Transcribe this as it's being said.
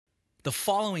The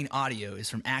following audio is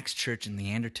from Axe Church in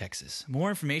Leander, Texas. More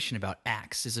information about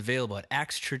Axe is available at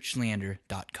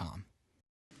axechurchleander.com.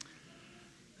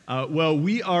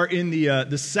 We are in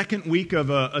the second week of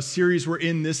a series we're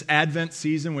in this Advent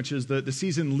season, which is the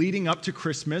season leading up to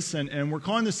Christmas, and we're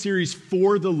calling the series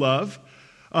For the Love.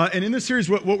 And in this series,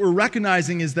 what we're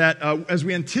recognizing is that as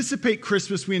we anticipate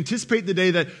Christmas, we anticipate the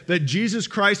day that Jesus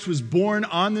Christ was born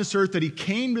on this earth, that he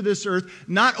came to this earth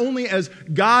not only as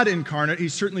God incarnate, he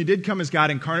certainly did come as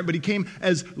God incarnate, but he came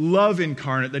as love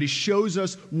incarnate, that he shows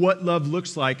us what love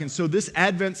looks like. And so this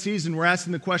Advent season, we're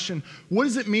asking the question, what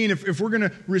does it mean if we're going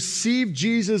to receive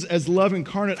Jesus as love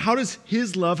incarnate? How does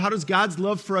his love, how does God's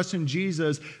love for us in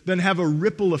Jesus then have a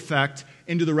ripple effect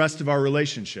into the rest of our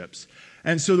relationships?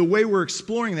 And so the way we're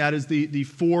exploring that is the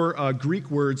four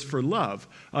Greek words for love.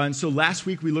 And so last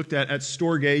week we looked at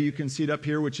storge. You can see it up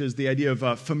here, which is the idea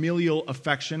of familial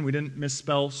affection. We didn't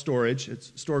misspell storage.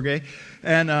 It's storge.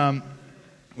 And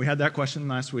we had that question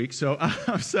last week. So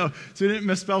we didn't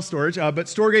misspell storage. But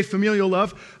storge, familial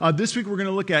love. This week we're going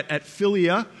to look at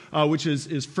philia, which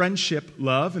is friendship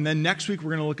love. And then next week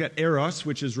we're going to look at eros,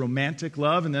 which is romantic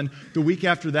love. And then the week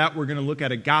after that we're going to look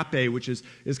at agape, which is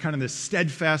kind of this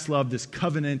steadfast love, this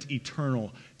covenant,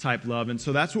 eternal type love. And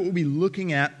so that's what we'll be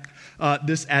looking at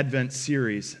this Advent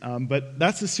series. But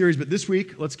that's the series. But this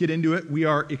week, let's get into it. We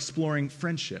are exploring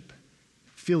friendship,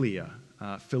 philia,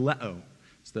 phileo.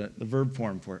 It's the verb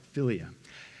form for it, philia.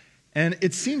 And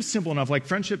it seems simple enough, like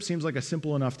friendship seems like a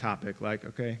simple enough topic, like,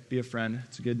 okay, be a friend,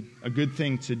 it's a good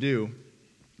thing to do.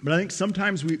 But I think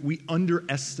sometimes we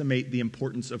underestimate the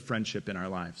importance of friendship in our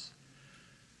lives.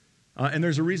 And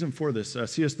there's a reason for this.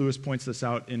 C.S. Lewis points this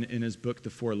out in his book,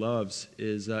 The Four Loves,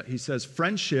 he says,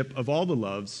 friendship of all the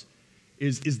loves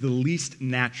is the least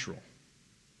natural.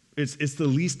 It's the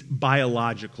least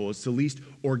biological, it's the least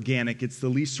organic, it's the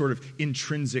least sort of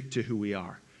intrinsic to who we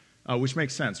are, which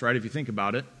makes sense, right? If you think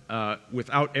about it,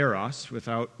 without eros,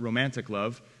 without romantic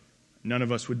love, none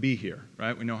of us would be here,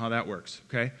 right? We know how that works,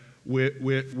 okay?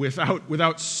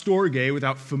 Without storge,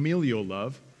 without familial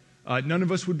love, none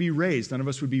of us would be raised, none of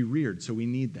us would be reared, so we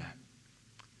need that.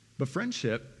 But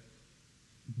friendship,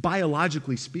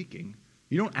 biologically speaking,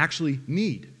 you don't actually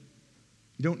need.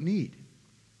 You don't need.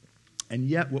 And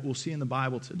yet, what we'll see in the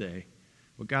Bible today,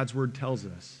 what God's Word tells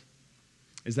us,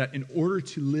 is that in order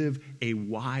to live a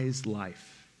wise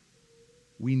life,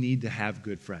 we need to have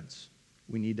good friends.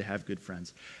 We need to have good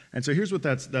friends. And so here's what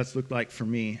that's looked like for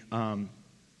me.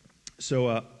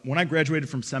 So when I graduated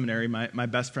from seminary, my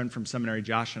best friend from seminary,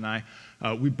 Josh, and I,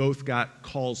 we both got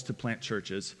calls to plant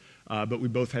churches, but we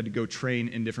both had to go train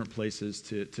in different places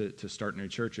to start new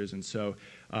churches. And so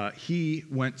he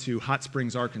went to Hot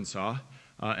Springs, Arkansas,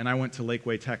 and I went to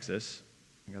Lakeway, Texas.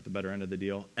 I got the better end of the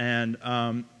deal. And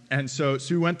so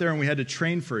we went there and we had to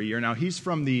train for a year. Now, he's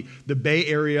from the Bay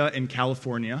Area in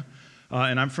California,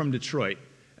 and I'm from Detroit.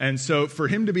 And so for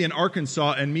him to be in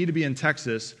Arkansas and me to be in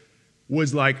Texas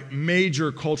was like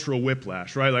major cultural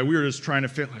whiplash, right? Like we were just trying to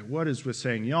fit, like, what is with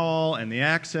saying y'all and the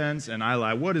accents and I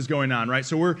lie, what is going on, right?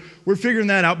 So we're figuring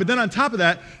that out. But then on top of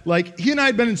that, like he and I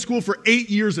had been in school for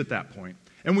 8 years at that point.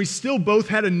 And we still both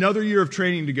had another year of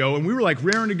training to go. And we were like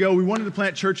raring to go. We wanted to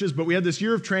plant churches, but we had this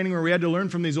year of training where we had to learn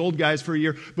from these old guys for a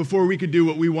year before we could do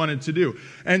what we wanted to do.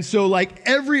 And so like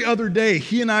every other day,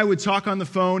 he and I would talk on the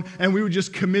phone and we would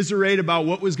just commiserate about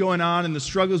what was going on and the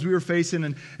struggles we were facing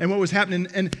and what was happening.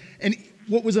 And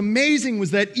what was amazing was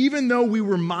that even though we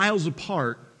were miles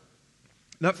apart,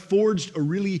 that forged a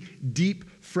really deep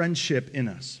friendship in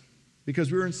us.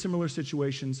 Because we were in similar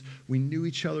situations, we knew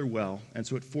each other well, and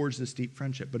so it forged this deep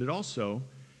friendship. But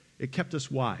it kept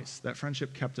us wise. That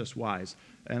friendship kept us wise.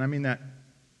 And I mean that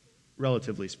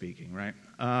relatively speaking, right?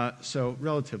 So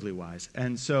relatively wise.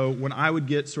 And so when I would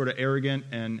get sort of arrogant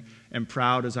and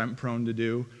proud, as I'm prone to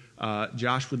do,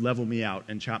 Josh would level me out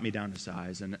and chop me down to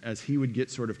size. And as he would get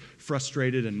sort of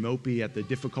frustrated and mopey at the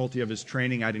difficulty of his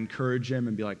training, I'd encourage him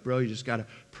and be like, bro, you just got to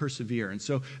persevere. And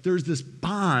so there's this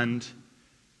bond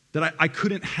that I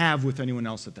couldn't have with anyone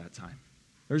else at that time.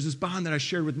 There's this bond that I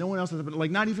shared with no one else, like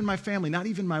not even my family, not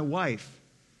even my wife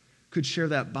could share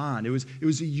that bond. It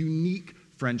was a unique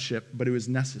friendship, but it was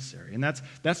necessary. And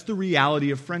that's the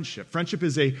reality of friendship. Friendship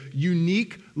is a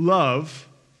unique love.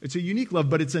 It's a unique love,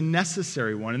 but it's a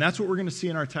necessary one. And that's what we're going to see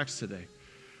in our text today.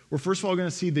 We're first of all going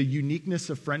to see the uniqueness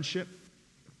of friendship.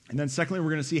 And then secondly,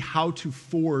 we're going to see how to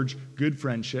forge good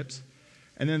friendships.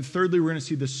 And then thirdly, we're going to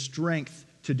see the strength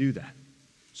to do that.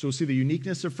 So we'll see the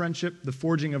uniqueness of friendship, the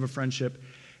forging of a friendship,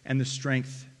 and the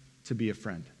strength to be a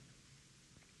friend.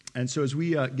 And so as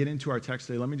we get into our text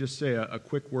today, let me just say a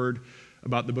quick word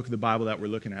about the book of the Bible that we're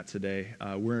looking at today.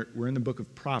 We're in the book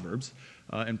of Proverbs,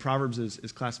 and Proverbs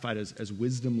is classified as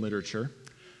wisdom literature,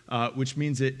 which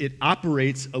means it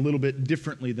operates a little bit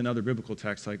differently than other biblical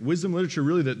texts. Like wisdom literature,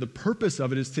 really the purpose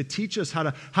of it is to teach us how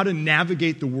to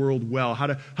navigate the world well, how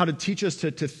to teach us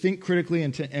to think critically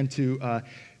and to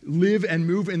live and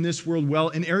move in this world well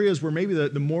in areas where maybe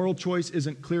the moral choice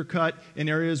isn't clear-cut, in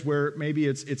areas where maybe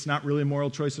it's not really a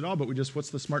moral choice at all, but what's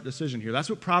the smart decision here? That's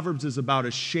what Proverbs is about,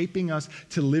 is shaping us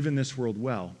to live in this world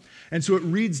well. And so it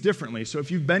reads differently. So if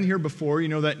you've been here before, you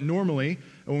know that normally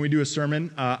when we do a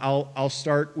sermon, I'll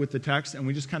start with the text and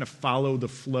we just kind of follow the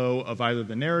flow of either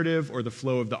the narrative or the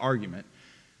flow of the argument.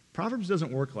 Proverbs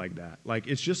doesn't work like that. Like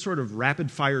it's just sort of rapid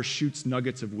fire shoots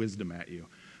nuggets of wisdom at you.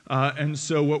 And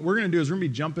so what we're going to do is we're going to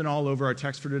be jumping all over our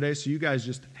text for today, so you guys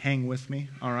just hang with me,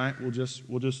 all right? We'll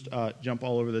just jump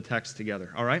all over the text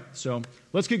together, all right? So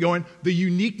let's get going. The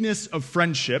uniqueness of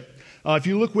friendship. If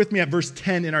you look with me at verse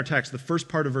 10 in our text, the first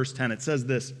part of verse 10, it says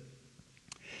this: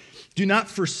 "Do not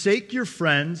forsake your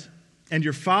friend and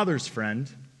your father's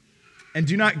friend, and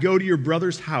do not go to your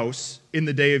brother's house in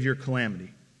the day of your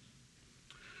calamity."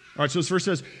 All right, so this verse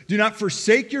says, do not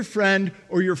forsake your friend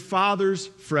or your father's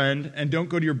friend, and don't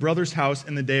go to your brother's house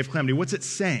in the day of calamity. What's it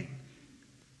saying?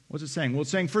 What's it saying? Well, it's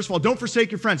saying, first of all, don't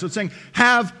forsake your friends. So it's saying,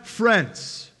 have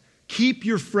friends. Keep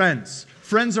your friends.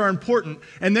 Friends are important.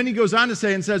 And then he goes on to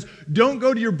say and says, don't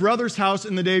go to your brother's house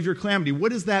in the day of your calamity.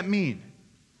 What does that mean?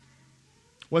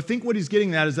 Well, I think what he's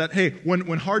getting at is that, hey,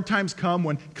 when hard times come,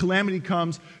 when calamity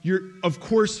comes, of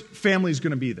course, family's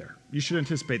going to be there. You should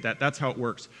anticipate that. That's how it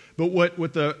works. But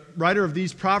what the writer of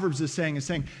these Proverbs is saying,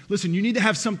 listen, you need to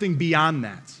have something beyond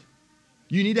that.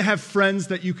 You need to have friends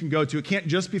that you can go to. It can't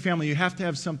just be family. You have to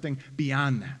have something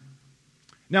beyond that.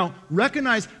 Now,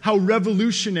 recognize how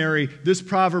revolutionary this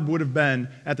proverb would have been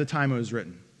at the time it was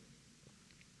written.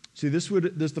 See,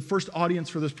 the first audience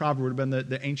for this proverb would have been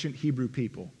the ancient Hebrew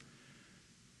people.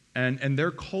 And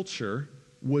their culture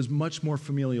was much more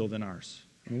familial than ours.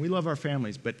 I mean, we love our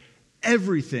families, but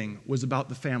everything was about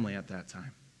the family at that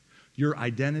time. Your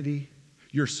identity,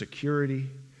 your security,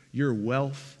 your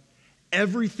wealth,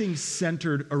 everything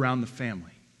centered around the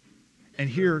family. And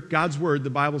here, God's word, the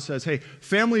Bible says, hey,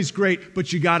 family's great,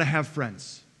 but you got to have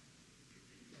friends.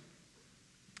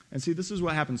 And see, this is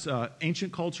what happens.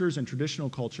 Ancient cultures and traditional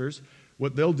cultures,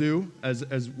 what they'll do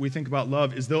as we think about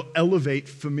love is they'll elevate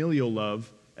familial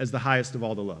love as the highest of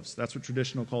all the loves. That's what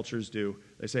traditional cultures do.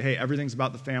 They say, hey, everything's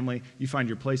about the family. You find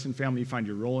your place in family. You find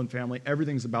your role in family.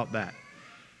 Everything's about that.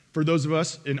 For those of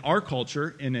us in our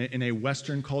culture, in a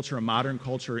Western culture, a modern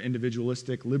culture,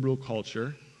 individualistic, liberal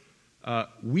culture,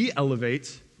 we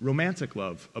elevate romantic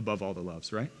love above all the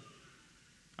loves, right?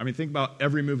 I mean, think about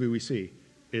every movie we see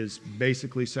is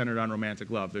basically centered on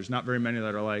romantic love. There's not very many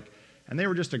that are like, and they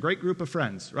were just a great group of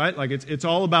friends, right? Like it's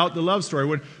all about the love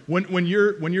story. When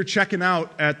you're checking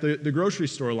out at the grocery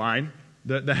store line,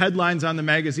 the headlines on the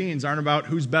magazines aren't about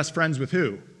who's best friends with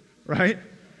who, right?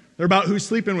 They're about who's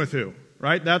sleeping with who,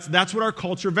 right? That's what our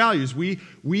culture values.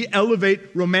 We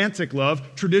elevate romantic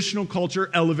love. Traditional culture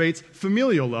elevates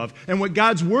familial love. And what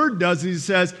God's word does is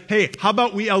he says, hey, how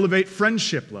about we elevate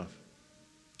friendship love?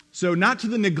 So not to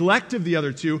the neglect of the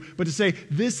other two, but to say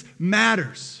this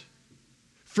matters.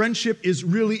 Friendship is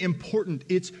really important.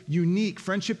 It's unique.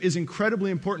 Friendship is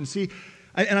incredibly important. See,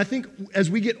 and I think as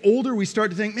we get older, we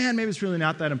start to think, man, maybe it's really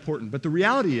not that important. But the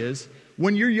reality is,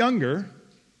 when you're younger,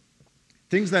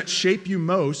 things that shape you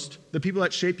most, the people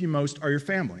that shape you most are your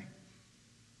family.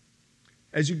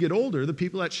 As you get older, the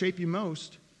people that shape you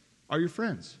most are your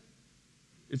friends.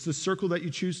 It's the circle that you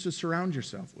choose to surround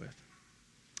yourself with.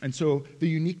 And so the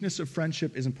uniqueness of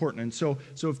friendship is important. And so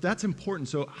if that's important,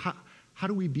 so how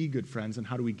do we be good friends and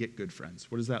how do we get good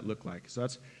friends? What does that look like? So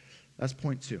that's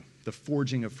point 2, the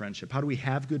forging of friendship. How do we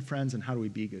have good friends and how do we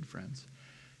be good friends?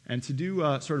 And to do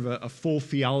sort of a full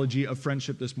theology of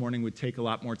friendship this morning would take a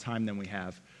lot more time than we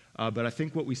have. But I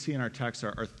think what we see in our text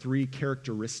are 3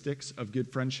 characteristics of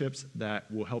good friendships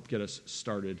that will help get us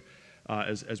started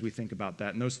as we think about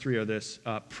that. And those 3 are this: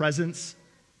 presence,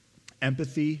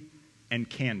 empathy, and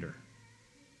candor.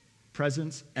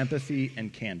 Presence, empathy,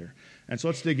 and candor. And so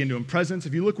let's dig into them. Presence,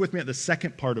 if you look with me at the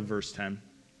second part of verse 10,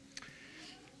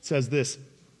 it says this: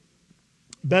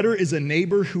 better is a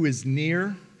neighbor who is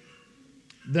near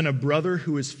than a brother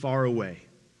who is far away.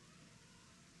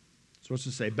 So what's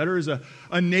it say? Better is a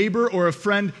neighbor or a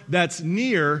friend that's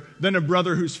near than a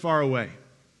brother who's far away.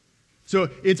 So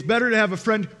it's better to have a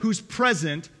friend who's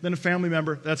present than a family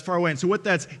member that's far away. And so what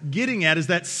that's getting at is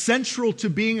that central to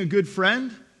being a good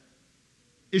friend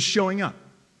is showing up,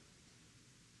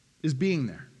 is being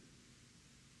there.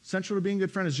 Central to being a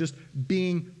good friend is just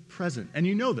being present. And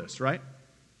you know this, right?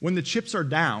 When the chips are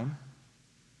down,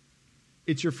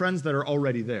 it's your friends that are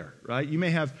already there, right? You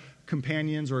may have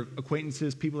companions or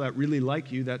acquaintances, people that really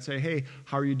like you that say, hey,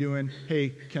 how are you doing? Hey,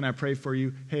 can I pray for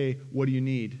you? Hey, what do you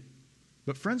need?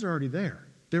 But friends are already there.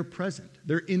 They're present.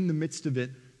 They're in the midst of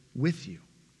it with you.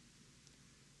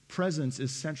 Presence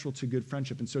is central to good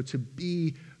friendship. And so to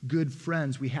be good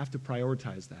friends, we have to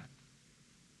prioritize that.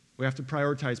 We have to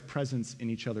prioritize presence in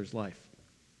each other's life.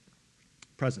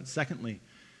 Presence. Secondly,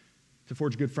 to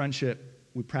forge good friendship,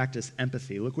 we practice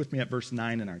empathy. Look with me at verse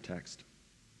 9 in our text.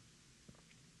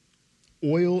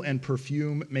 Oil and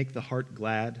perfume make the heart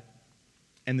glad,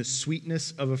 and the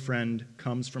sweetness of a friend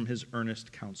comes from his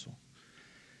earnest counsel.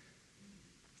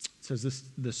 It says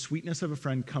the sweetness of a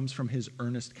friend comes from his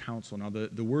earnest counsel. Now,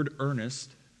 the word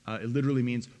earnest, it literally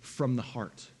means from the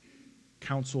heart.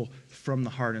 Counsel from the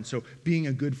heart. And so being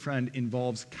a good friend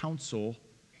involves counsel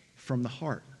from the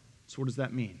heart. So what does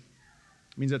that mean?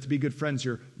 It means that to be good friends,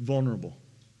 you're vulnerable.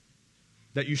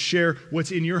 That you share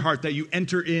what's in your heart, that you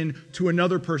enter into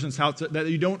another person's house, that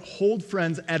you don't hold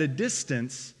friends at a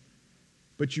distance,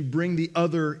 but you bring the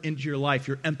other into your life.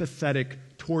 You're empathetic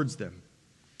towards them.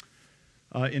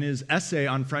 In his essay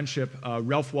on friendship,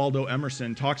 Ralph Waldo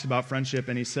Emerson talks about friendship,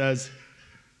 and he says,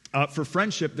 for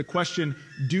friendship, the question,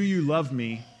 do you love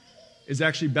me, is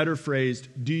actually better phrased,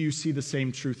 do you see the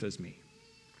same truth as me?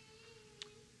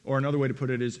 Or another way to put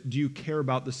it is, do you care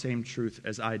about the same truth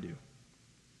as I do?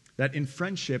 That in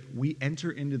friendship, we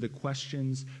enter into the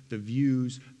questions, the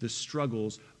views, the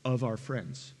struggles of our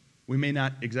friends. We may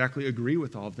not exactly agree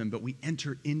with all of them, but we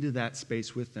enter into that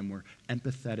space with them. We're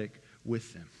empathetic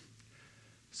with them.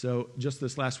 So just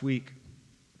this last week,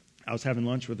 I was having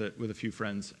lunch with a few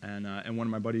friends, and one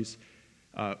of my buddies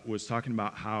was talking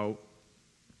about how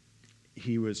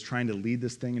he was trying to lead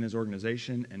this thing in his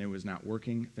organization, and it was not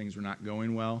working. Things were not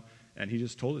going well. And he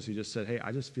just told us, he just said, hey,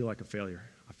 I just feel like a failure.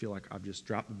 I feel like I've just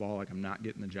dropped the ball, like I'm not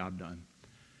getting the job done.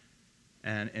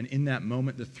 And in that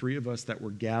moment, the three of us that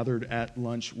were gathered at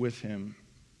lunch with him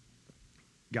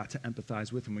got to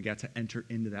empathize with him. We got to enter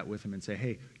into that with him and say,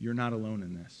 hey, you're not alone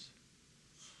in this.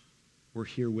 We're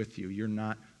here with you. You're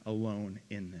not alone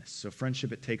in this. So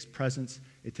friendship, it takes presence,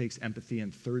 it takes empathy,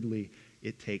 and thirdly,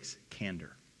 it takes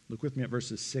candor. Look with me at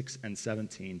verses 6 and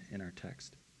 17 in our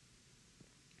text.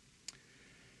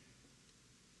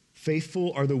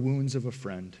 Faithful are the wounds of a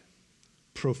friend.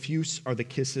 Profuse are the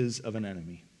kisses of an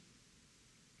enemy.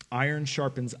 Iron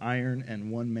sharpens iron,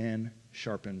 and one man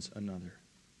sharpens another.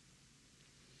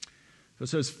 So it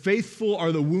says, faithful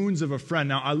are the wounds of a friend.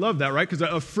 Now, I love that, right? Because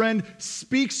a friend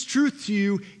speaks truth to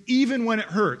you even when it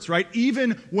hurts, right?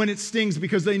 Even when it stings,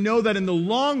 because they know that in the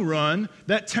long run,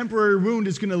 that temporary wound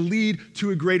is going to lead to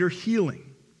a greater healing.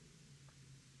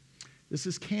 This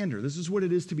is candor. This is what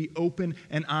it is to be open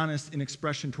and honest in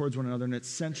expression towards one another, and it's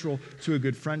central to a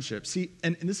good friendship. See,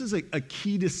 and this is a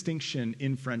key distinction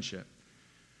in friendship.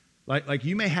 Like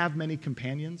you may have many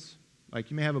companions. Like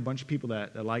you may have a bunch of people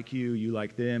that like you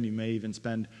like them, you may even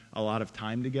spend a lot of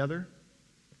time together.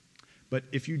 But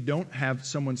if you don't have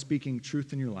someone speaking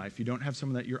truth in your life, you don't have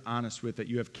someone that you're honest with, that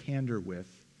you have candor with,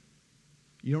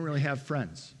 you don't really have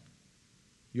friends.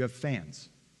 You have fans.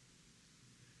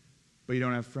 But you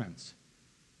don't have friends.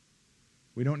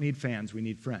 We don't need fans, we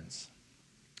need friends.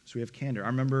 So we have candor. I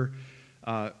remember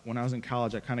when I was in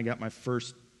college, I kind of got my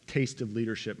first taste of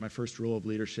leadership, my first role of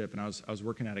leadership, and I was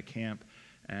working at a camp.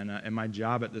 And my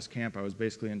job at this camp, I was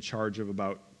basically in charge of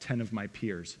about 10 of my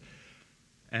peers.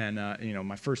 And,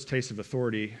 my first taste of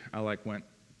authority, I went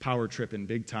power tripping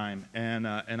big time. And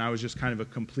I was just kind of a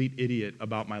complete idiot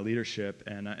about my leadership.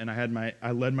 And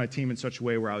I led my team in such a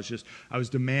way where I was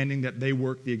demanding that they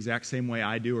work the exact same way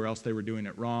I do, or else they were doing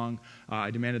it wrong.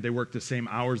 I demanded they work the same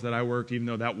hours that I worked, even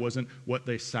though that wasn't what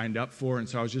they signed up for. And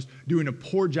so I was just doing a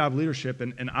poor job of leadership.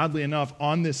 And oddly enough,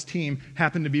 on this team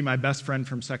happened to be my best friend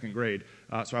from second grade.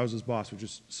 So I was his boss, which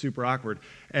is super awkward.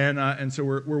 And so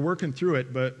we're working through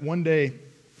it. But one day,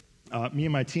 me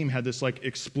and my team had this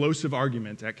explosive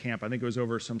argument at camp. I think it was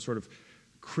over some sort of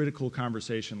critical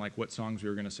conversation, like what songs we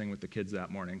were going to sing with the kids that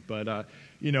morning. But,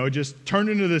 it just turned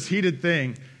into this heated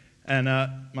thing. And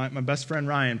my best friend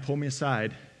Ryan pulled me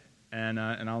aside, and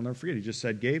I'll never forget. He just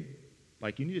said, Gabe,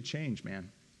 you need to change, man.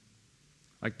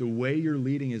 The way you're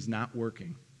leading is not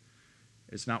working.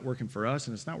 It's not working for us,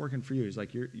 and it's not working for you. He's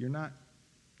like, you're not,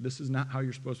 this is not how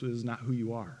you're supposed to, this is not who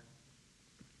you are.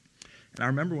 And I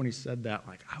remember when he said that,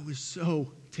 I was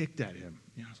so ticked at him.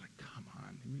 I was like, come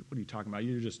on, what are you talking about?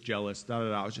 You're just jealous,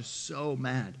 I was just so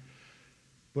mad.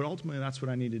 But ultimately, that's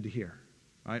what I needed to hear.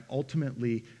 Right?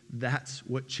 Ultimately, that's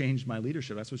what changed my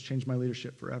leadership. That's what's changed my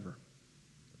leadership forever.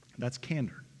 That's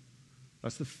candor.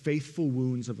 That's the faithful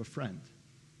wounds of a friend.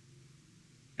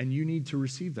 And you need to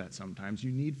receive that sometimes.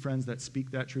 You need friends that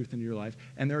speak that truth into your life.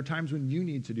 And there are times when you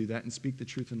need to do that and speak the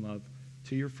truth in love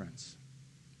to your friends.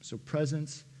 So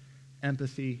presence,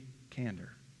 empathy,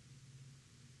 candor.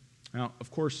 Now,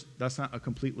 of course, that's not a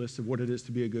complete list of what it is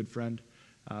to be a good friend.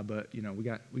 But we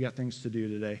got things to do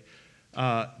today.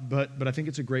 But I think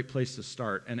it's a great place to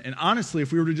start. And honestly,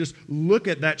 if we were to just look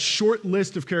at that short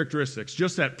list of characteristics,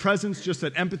 just that presence, just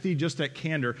that empathy, just that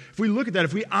candor, if we look at that,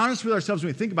 if we're honest with ourselves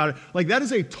when we think about it, like that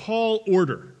is a tall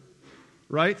order,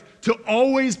 right? To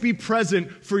always be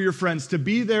present for your friends, to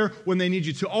be there when they need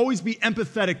you, to always be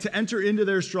empathetic, to enter into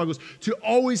their struggles, to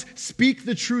always speak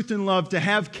the truth in love, to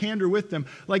have candor with them.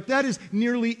 Like that is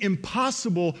nearly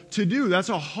impossible to do. That's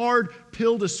a hard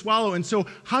pill to swallow. And so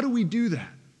how do we do that?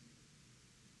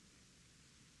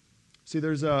 See,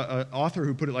 there's an author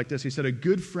who put it like this. He said, a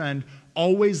good friend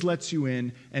always lets you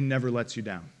in and never lets you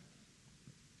down.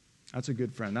 That's a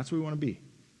good friend. That's what we want to be.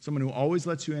 Someone who always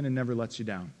lets you in and never lets you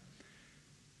down.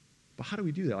 But how do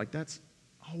we do that? Like that's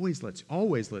always lets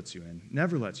you in,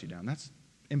 never lets you down. That's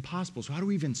impossible. So how do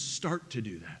we even start to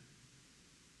do that?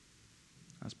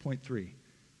 That's point 3,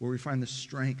 where we find the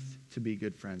strength to be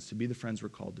good friends, to be the friends we're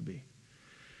called to be.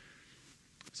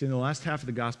 See, in the last half of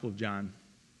the Gospel of John,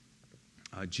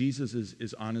 Jesus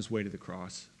is on his way to the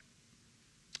cross.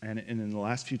 And in the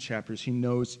last few chapters, he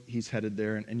knows he's headed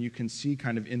there. And you can see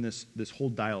kind of in this whole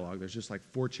dialogue, there's just like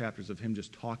 4 chapters of him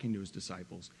just talking to his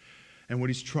disciples. And what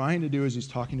he's trying to do as he's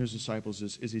talking to his disciples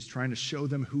is he's trying to show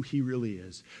them who he really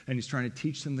is. And he's trying to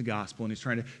teach them the gospel. And he's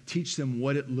trying to teach them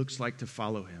what it looks like to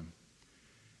follow him.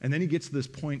 And then he gets to this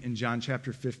point in John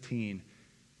chapter 15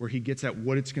 where he gets at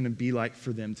what it's going to be like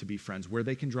for them to be friends, where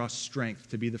they can draw strength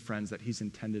to be the friends that he's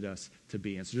intended us to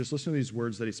be. And so just listen to these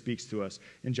words that he speaks to us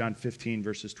in John 15,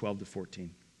 verses 12 to 14.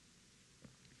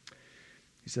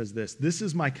 He says this, "This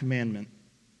is my commandment,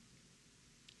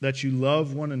 that you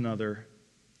love one another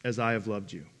as I have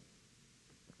loved you.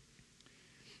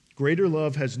 Greater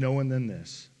love has no one than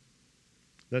this,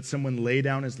 that someone lay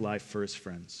down his life for his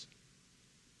friends.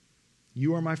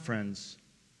 You are my friends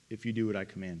if you do what I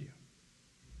command you."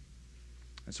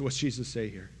 And so what's Jesus say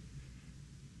here?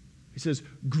 He says,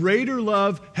 greater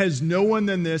love has no one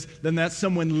than this, than that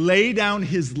someone lay down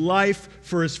his life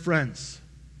for his friends.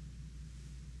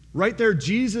 Right there,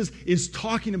 Jesus is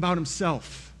talking about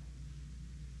himself.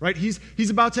 Right? He's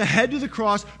about to head to the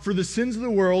cross for the sins of the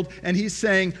world, and he's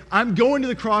saying, I'm going to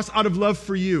the cross out of love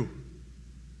for you.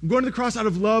 I'm going to the cross out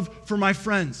of love for my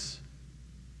friends.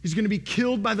 He's going to be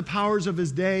killed by the powers of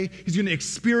his day. He's going to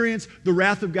experience the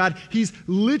wrath of God. He's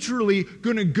literally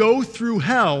going to go through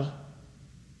hell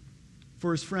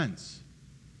for his friends.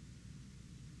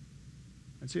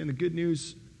 And so, the good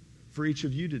news for each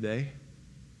of you today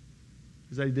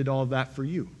is that he did all of that for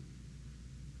you.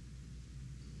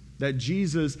 That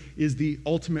Jesus is the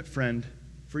ultimate friend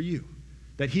for you.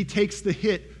 That he takes the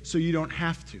hit so you don't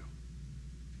have to.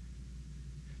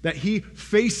 That he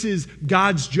faces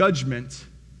God's judgment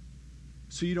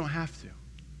so you don't have to.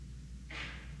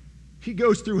 He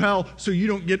goes through hell so you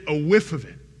don't get a whiff of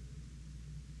it.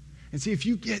 And see, if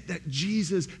you get that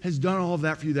Jesus has done all of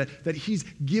that for you, that he's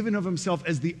given of himself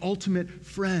as the ultimate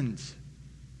friend,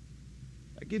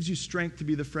 that gives you strength to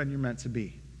be the friend you're meant to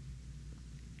be.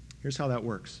 Here's how that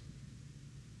works.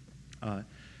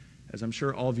 As I'm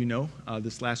sure all of you know,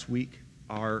 this last week,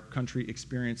 our country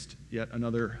experienced yet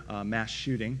another mass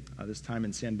shooting, this time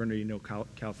in San Bernardino,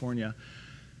 California.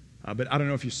 But I don't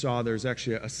know if you saw, there's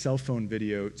actually a cell phone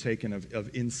video taken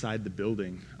of inside the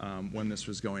building when this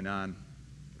was going on.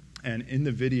 And in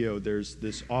the video, there's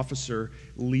this officer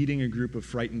leading a group of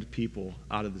frightened people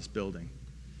out of this building.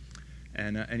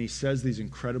 And he says these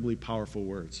incredibly powerful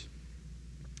words.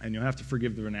 And you'll have to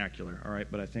forgive the vernacular, all right?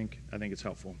 But I think it's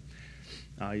helpful.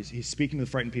 He's speaking to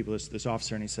the frightened people, this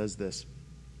officer, and he says this,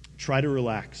 Try to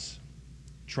relax.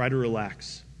 Try to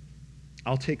relax.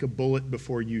 I'll take a bullet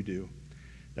before you do.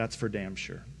 That's for damn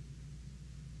sure."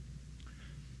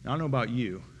 Now, I don't know about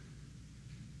you,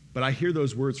 but I hear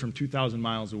those words from 2,000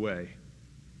 miles away,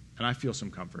 and I feel some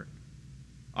comfort.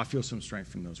 I feel some strength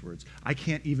from those words. I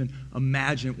can't even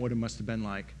imagine what it must have been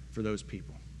like for those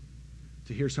people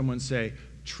to hear someone say,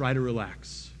 try to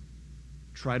relax.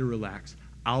 Try to relax.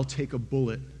 I'll take a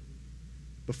bullet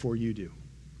before you do.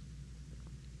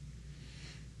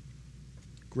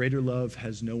 Greater love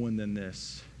has no one than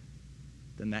this,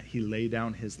 than that he lay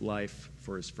down his life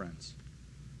for his friends.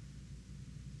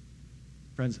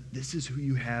 Friends, this is who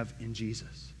you have in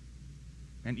Jesus.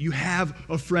 And you have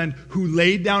a friend who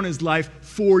laid down his life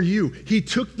for you. He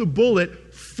took the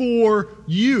bullet for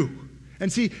you. And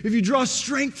see, if you draw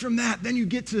strength from that, then you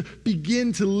get to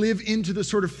begin to live into the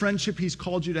sort of friendship he's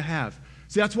called you to have.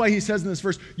 See, that's why he says in this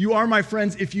verse, you are my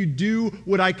friends if you do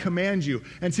what I command you.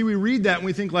 And see, we read that and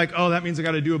we think like, oh, that means I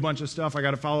got to do a bunch of stuff. I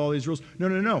got to follow all these rules.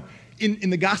 No. In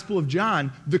the Gospel of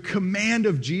John, the command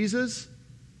of Jesus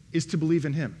is to believe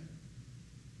in him,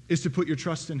 is to put your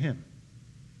trust in him.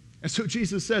 And so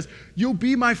Jesus says, you'll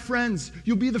be my friends.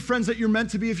 You'll be the friends that you're meant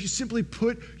to be if you simply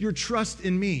put your trust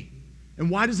in me. And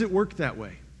why does it work that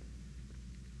way?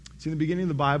 See, in the beginning of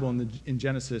the Bible, in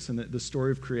Genesis, in the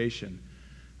story of creation,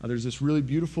 there's this really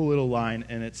beautiful little line,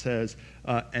 and it says,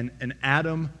 and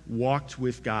Adam walked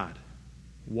with God.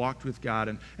 Walked with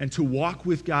God. And to walk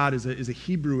with God is a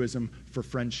Hebrewism for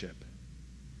friendship.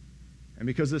 And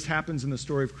because this happens in the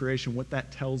story of creation, what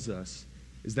that tells us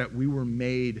is that we were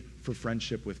made for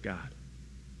friendship with God.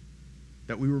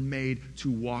 That we were made to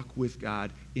walk with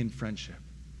God in friendship.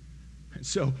 And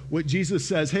so what Jesus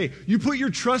says, hey, you put your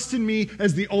trust in me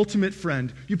as the ultimate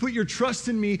friend. You put your trust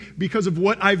in me because of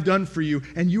what I've done for you,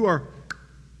 and you are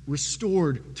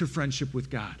restored to friendship with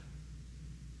God.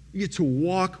 You get to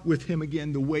walk with him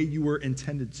again the way you were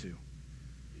intended to.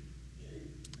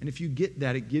 And if you get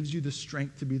that, it gives you the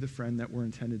strength to be the friend that we're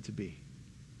intended to be.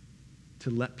 To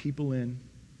let people in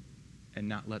and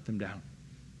not let them down.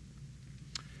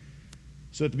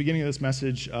 So at the beginning of this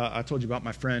message, I told you about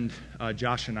my friend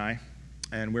Josh and I,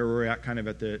 and where we're at kind of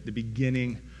at the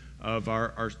beginning of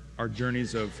our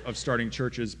journeys of starting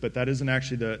churches, but that isn't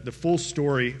actually the full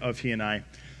story of he and I.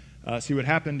 See, what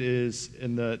happened is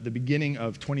in the beginning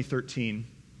of 2013,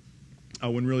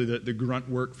 when really the grunt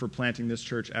work for planting this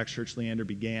church, Acts Church Leander,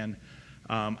 began,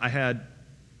 I had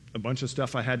a bunch of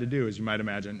stuff I had to do, as you might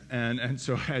imagine. And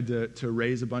so I had to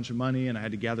raise a bunch of money, and I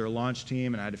had to gather a launch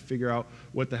team, and I had to figure out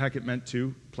what the heck it meant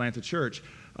to plant a church.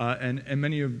 And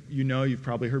many of you know, you've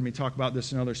probably heard me talk about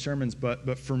this in other sermons,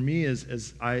 but for me,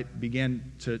 as I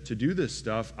began to do this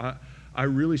stuff, I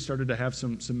really started to have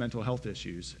some mental health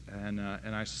issues. And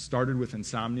I started with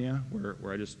insomnia,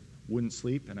 where I just wouldn't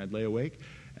sleep, and I'd lay awake.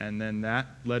 And then that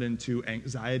led into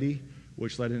anxiety,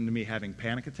 which led into me having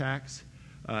panic attacks.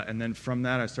 And then from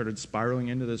that, I started spiraling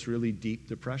into this really deep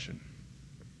depression.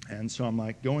 And so I'm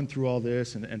like going through all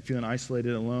this and feeling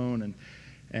isolated, alone.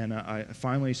 And I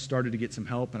finally started to get some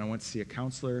help, and I went to see a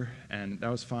counselor, and that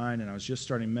was fine. And I was just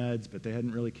starting meds, but they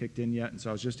hadn't really kicked in yet. And so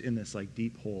I was just in this like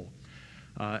deep hole.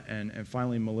 And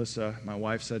finally, Melissa, my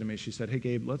wife, said to me, she said, hey,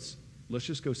 Gabe, let's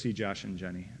just go see Josh and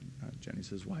Jenny. Jenny's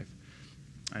his wife.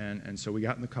 And so we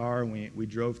got in the car, and we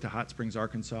drove to Hot Springs,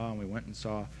 Arkansas, and we went and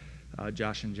saw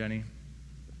Josh and Jenny.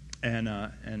 And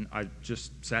I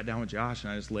just sat down with Josh,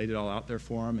 and I just laid it all out there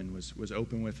for him and was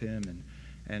open with him.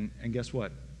 And guess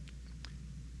what?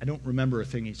 I don't remember a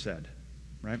thing he said,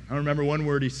 right? I don't remember one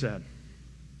word he said.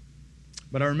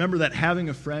 But I remember that having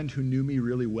a friend who knew me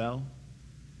really well,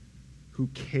 who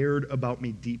cared about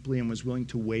me deeply and was willing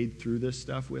to wade through this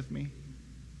stuff with me,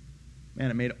 man,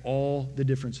 it made all the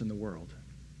difference in the world.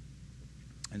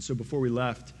 And so before we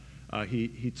left,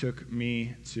 he took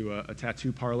me to a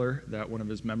tattoo parlor that one of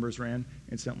his members ran.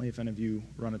 Incidentally, if any of you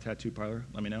run a tattoo parlor,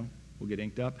 let me know. We'll get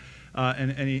inked up.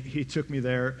 And he took me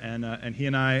there, and he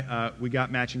and I, we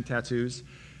got matching tattoos.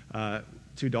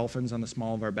 2 dolphins on the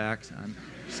small of our backs. I'm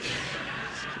just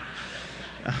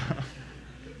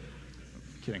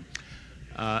kidding.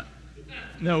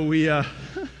 No, we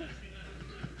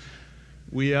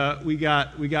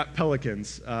got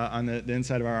pelicans on the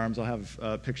inside of our arms. I'll have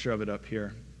a picture of it up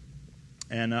here.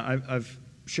 And I've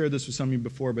shared this with some of you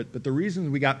before, but the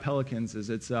reason we got pelicans is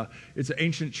it's an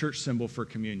ancient church symbol for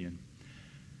communion.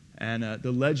 And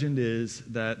the legend is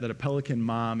that a pelican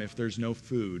mom, if there's no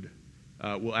food,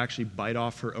 will actually bite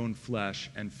off her own flesh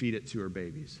and feed it to her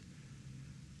babies.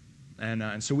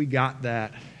 And so we got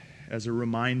that as a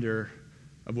reminder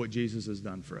of what Jesus has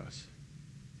done for us.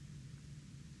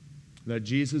 That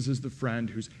Jesus is the friend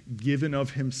who's given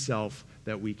of himself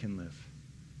that we can live.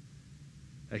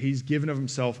 That he's given of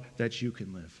himself that you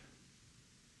can live.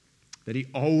 That he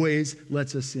always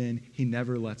lets us in. He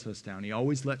never lets us down. He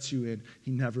always lets you in.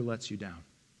 He never lets you down.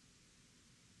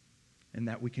 And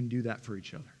that we can do that for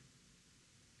each other.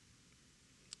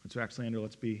 And so, Acts Leander,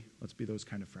 let's be those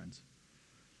kind of friends.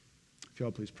 If you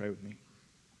all please pray with me.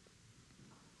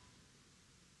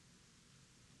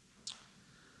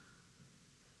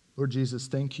 Lord Jesus,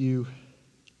 thank you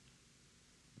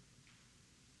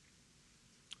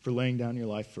for laying down your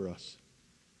life for us.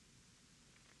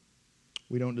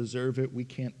 We don't deserve it. We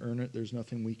can't earn it. There's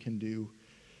nothing we can do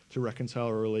to reconcile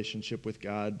our relationship with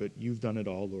God, but you've done it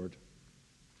all, Lord.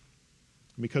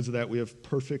 And because of that, we have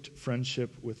perfect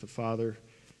friendship with the Father,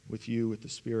 with you, with the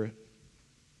Spirit.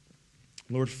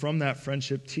 Lord, from that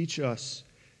friendship, teach us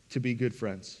to be good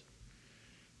friends.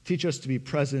 Teach us to be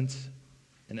present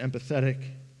and empathetic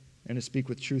and to speak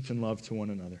with truth and love to one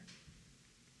another.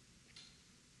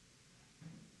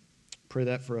 Pray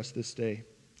that for us this day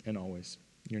and always.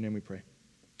 In your name we pray.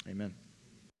 Amen.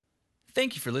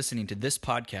 Thank you for listening to this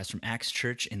podcast from Acts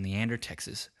Church in Leander,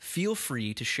 Texas. Feel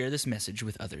free to share this message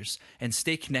with others and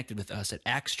stay connected with us at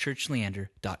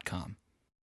axchurchleander.com.